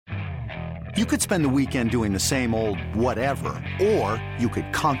You could spend the weekend doing the same old whatever, or you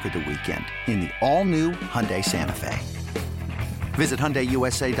could conquer the weekend in the all-new Hyundai Santa Fe. Visit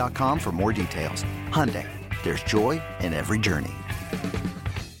HyundaiUSA.com for more details. Hyundai, there's joy in every journey.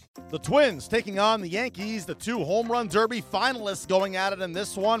 The Twins taking on the Yankees, the two home run derby finalists going at it in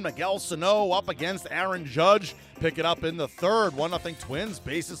this one. Miguel Sano up against Aaron Judge. Pick it up in the third. 1-0 Twins,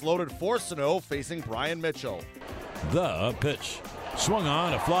 bases loaded for Sano facing Brian Mitchell. The pitch. Swung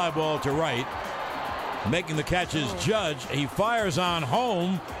on, a fly ball to right. Making the catch is Judge. He fires on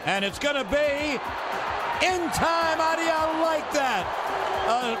home, and it's going to be in time. How do you like that?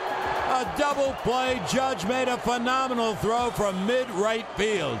 A double play. Judge made a phenomenal throw from mid-right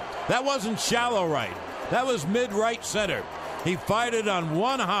field. That wasn't shallow right. That was mid-right center. He fired it on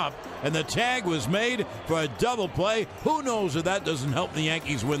one hop, and the tag was made for a double play. Who knows if that doesn't help the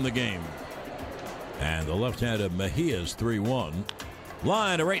Yankees win the game? And the left-handed Mejia's 3-1.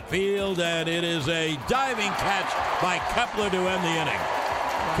 Line to right field, and it is a diving catch by Kepler to end the inning.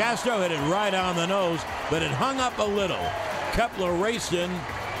 Castro hit it right on the nose, but it hung up a little. Kepler raced in,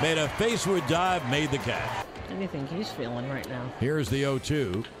 made a faceward dive, made the catch. What do you think he's feeling right now? Here's the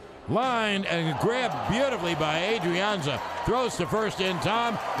 0-2. Lined and grabbed beautifully by Adrianza. Throws to first in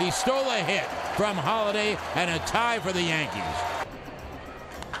time. He stole a hit from Holiday and a tie for the Yankees.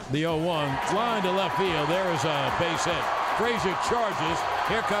 The 0-1, line to left field. There is a base hit. Frazier charges.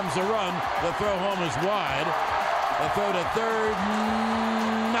 Here comes the run. The throw home is wide. The throw to third,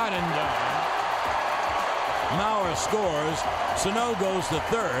 not in time. Mauer scores. Sano goes to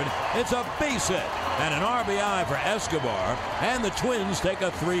third. It's a base hit and an RBI for Escobar. And the Twins take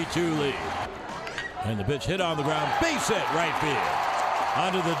a 3-2 lead. And the pitch hit on the ground. Base hit right field.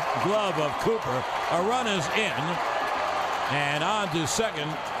 Under the glove of Cooper. A run is in. And on to second,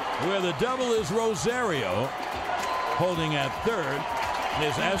 where the double is Rosario. Holding at third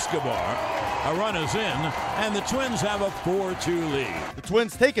is Escobar. A run is in, and the Twins have a 4-2 lead. The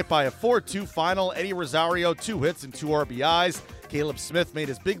Twins take it by a 4-2 final. Eddie Rosario, 2 hits and 2 RBIs. Caleb Smith made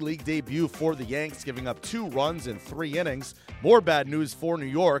his big league debut for the Yanks, giving up 2 runs in 3 innings. More bad news for New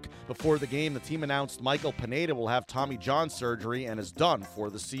York. Before the game, the team announced Michael Pineda will have Tommy John surgery and is done for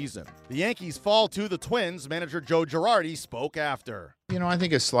the season. The Yankees fall to the Twins. Manager Joe Girardi spoke after. I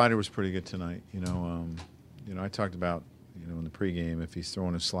think his slider was pretty good tonight. I talked about, in the pregame, if he's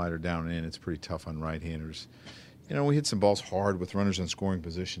throwing a slider down and in, it's pretty tough on right-handers. We hit some balls hard with runners in scoring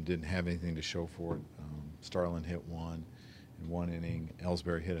position, didn't have anything to show for it. Starlin hit one in 1 inning.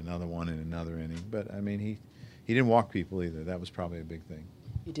 Ellsbury hit another one in another inning. But, he didn't walk people either. That was probably a big thing.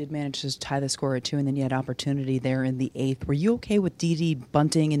 You did manage to tie the score at 2, and then you had opportunity there in the 8th. Were you okay with Didi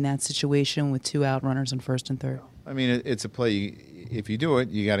bunting in that situation with 2 out runners on first and third? It's a play. If you do it,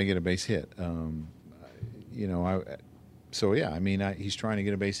 you got to get a base hit. He's trying to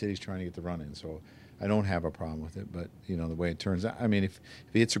get a base hit. He's trying to get the run in. So I don't have a problem with it. But, the way it turns out, if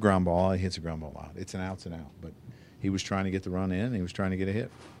he hits a ground ball, he hits a ground ball out. It's an out, it's an out. But he was trying to get the run in, and he was trying to get a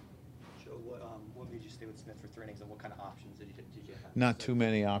hit. Joe, what made you stay with Smith for 3 innings, and what kind of options did you have? Not too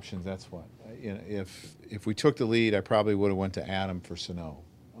many options, that's what. If we took the lead, I probably would have went to Adam for Sano.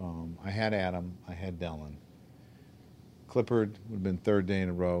 I had Adam. I had Dellin. Clippard would have been 3rd day in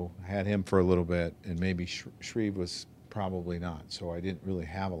a row. I had him for a little bit, and maybe Shreve was probably not. So I didn't really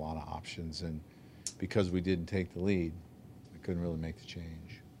have a lot of options, and because we didn't take the lead, I couldn't really make the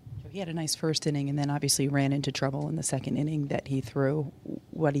change. He had a nice first inning and then obviously ran into trouble in the second inning that he threw.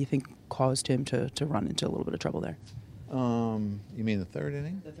 What do you think caused him to run into a little bit of trouble there? You mean the 3rd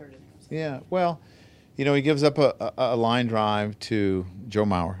inning? The 3rd inning. Yeah, well, he gives up a line drive to Joe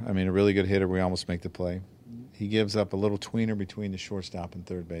Mauer. A really good hitter. We almost make the play. He gives up a little tweener between the shortstop and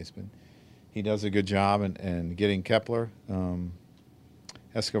third baseman. He does a good job in getting Kepler.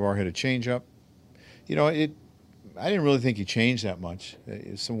 Escobar hit a changeup. I didn't really think he changed that much.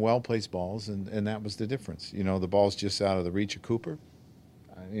 Some well-placed balls, and that was the difference. The ball's just out of the reach of Cooper.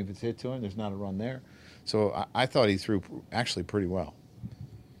 If it's hit to him, there's not a run there. So I thought he threw actually pretty well.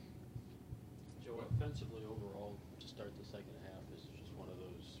 Joe, offensively overall, to start the second half, this is just one of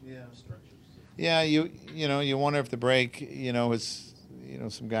those stretches. Yeah, you wonder if the break,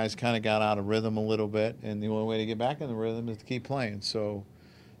 some guys kind of got out of rhythm a little bit, and the only way to get back in the rhythm is to keep playing. So,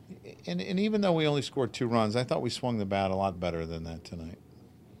 and even though we only scored 2 runs, I thought we swung the bat a lot better than that tonight.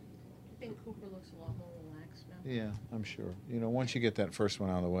 I think Cooper looks a lot more relaxed now. Yeah, I'm sure. Once you get that first one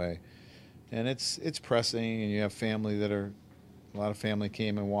out of the way, and it's pressing, and you have family a lot of family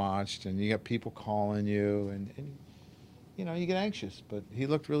came and watched, and you got people calling you, and you get anxious. But he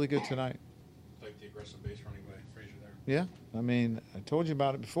looked really good tonight. Like the aggressive base running by Frazier there. Yeah, I told you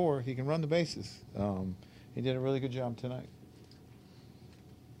about it before. He can run the bases. He did a really good job tonight.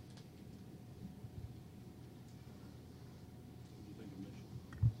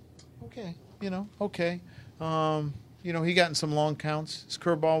 okay. Okay. He got in some long counts. His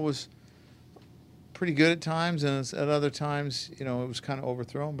curveball was pretty good at times, and at other times, it was kind of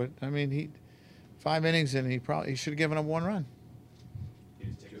overthrown. But I mean, he 5 innings, and he should have given up 1 run. Did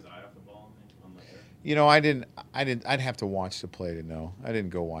he take his eye off the ball on the air? I didn't. I'd have to watch the play to know. I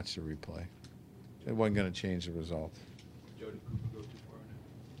didn't go watch the replay. It wasn't going to change the result. Joe, did Cooper go too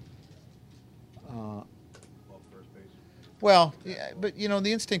far now? Off first base. Well, yeah, but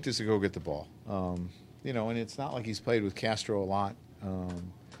the instinct is to go get the ball. And it's not like he's played with Castro a lot.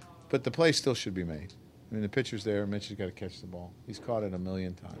 But the play still should be made. I mean, the pitcher's there. Mitch has got to catch the ball. He's caught it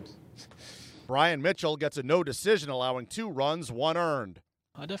 1,000,000 times. Brian Mitchell gets a no decision, allowing 2 runs, 1 earned.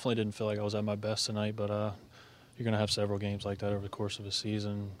 I definitely didn't feel like I was at my best tonight, but you're going to have several games like that over the course of a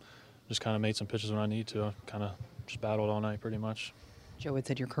season. Just kind of made some pitches when I need to. I kind of just battled all night pretty much. Joe had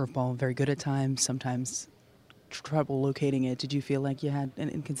said your curveball very good at times, sometimes trouble locating it. Did you feel like you had an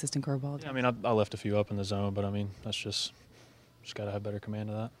inconsistent curveball? Yeah, I mean, I left a few up in the zone, but I mean, that's just got to have better command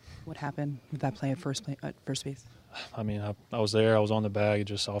of that. What happened with that play at first base? I mean, I was there. I was on the bag,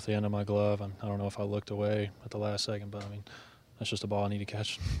 just off the end of my glove. I don't know if I looked away at the last second, but I mean, that's just a ball I need to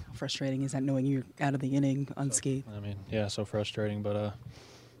catch. How frustrating is that knowing you're out of the inning unscathed? I mean, yeah, so frustrating, but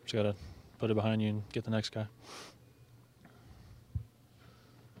just got to put it behind you and get the next guy.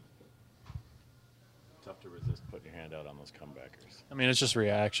 Tough to resist putting your hand out on those comebackers. I mean, it's just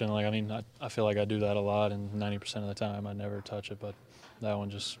reaction. Like, I mean, I feel like I do that a lot, and 90% of the time I never touch it, but that one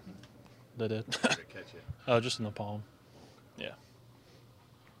just did it. Did it catch it? Oh, just in the palm. Yeah.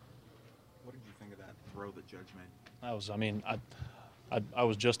 What did you think of that throw the judge made? I mean, I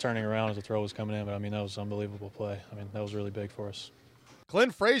was just turning around as the throw was coming in, but I mean, that was an unbelievable play. I mean, that was really big for us.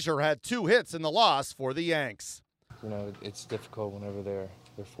 Clint Frazier had 2 hits in the loss for the Yanks. It's difficult whenever they're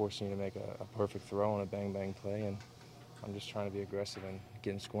forcing you to make a perfect throw on a bang-bang play, and I'm just trying to be aggressive and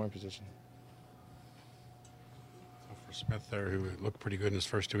get in scoring position. So for Smith there, who looked pretty good in his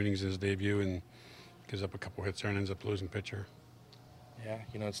first 2 innings in his debut and gives up a couple hits there and ends up losing pitcher. Yeah,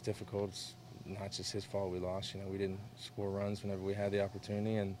 it's difficult. It's not just his fault we lost. We didn't score runs whenever we had the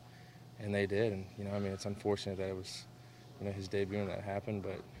opportunity, and they did. And, I mean, it's unfortunate that it was, his debut and that happened,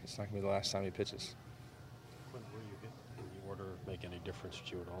 but it's not going to be the last time he pitches. When were you hit in the order make any difference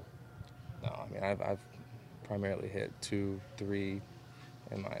to you at all? No, I mean, I've primarily hit 2, 3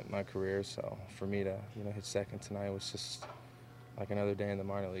 in my career, so for me to, hit second tonight was just like another day in the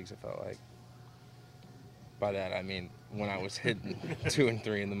minor leagues, it felt like. By that, I mean when I was hitting 2 and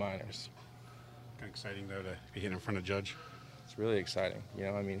 3 in the minors. Kind of exciting, though, to be hitting in front of Judge. It's really exciting.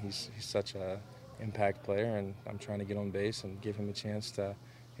 I mean, he's such a impact player, and I'm trying to get on base and give him a chance to,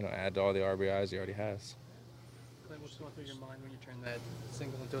 add to all the RBIs he already has. What's going through your mind when you turn that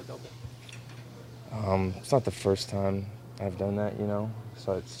single into a double? It's not the first time I've done that,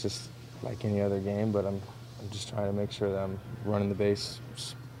 so it's just like any other game, but I'm just trying to make sure that I'm running the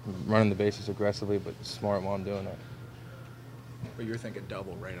bases aggressively, but smart while I'm doing it. But you're thinking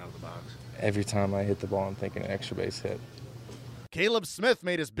double right out of the box. Every time I hit the ball, I'm thinking an extra base hit. Caleb Smith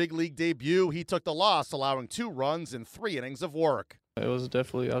made his big league debut. He took the loss, allowing 2 runs in 3 innings of work. I was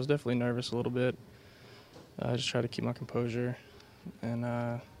definitely nervous a little bit. I just tried to keep my composure, and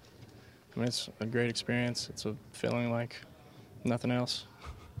I mean, it's a great experience. It's a feeling like nothing else.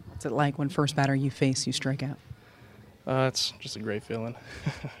 What's it like when first batter you face, you strike out? It's just a great feeling.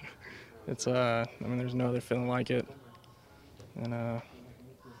 It's I mean, there's no other feeling like it, and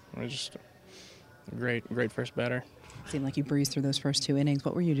it's just a great first batter. It seemed like you breezed through those first 2 innings.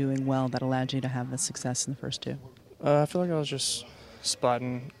 What were you doing well that allowed you to have the success in the first 2? I feel like I was just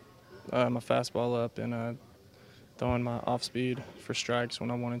spotting my fastball up and throwing my off speed for strikes when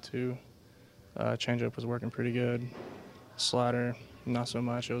I wanted to. Changeup was working pretty good. Slider, not so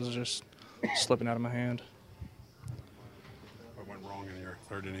much. It was just slipping out of my hand. What went wrong in your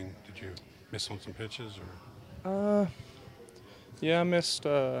 3rd inning? Did you miss on some pitches, or? Yeah, I missed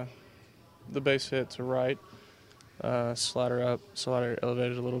the base hit to right. Slider up, slider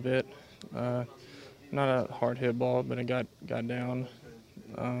elevated a little bit. Not a hard hit ball, but it got down.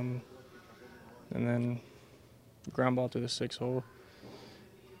 And then ground ball to the 6 hole.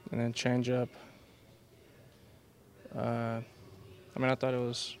 And then change up. I mean, I thought it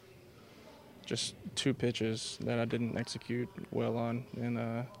was just 2 pitches that I didn't execute well on, and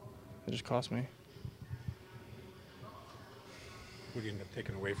it just cost me. What do you end up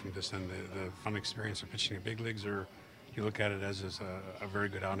taking away from this, then? The fun experience of pitching in big leagues, or you look at it as a very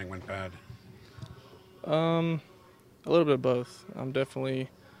good outing went bad? A little bit of both. I'm definitely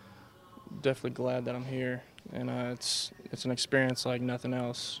glad that I'm here, and it's an experience like nothing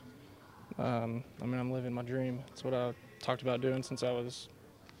else. I mean, I'm living my dream. It's what I talked about doing since I was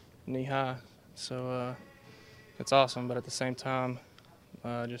knee high. So it's awesome, but at the same time,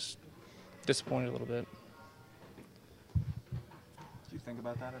 just disappointed a little bit. Do you think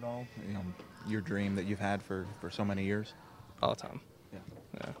about that at all? Your dream that you've had for so many years? All the time.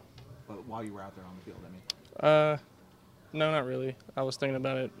 Yeah. But while you were out there on the field, I mean. No, not really. I was thinking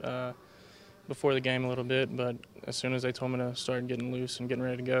about it before the game a little bit, but as soon as they told me to start getting loose and getting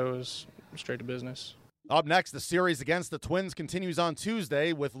ready to go, it was straight to business. Up next, the series against the Twins continues on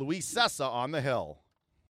Tuesday with Luis Cessa on the hill.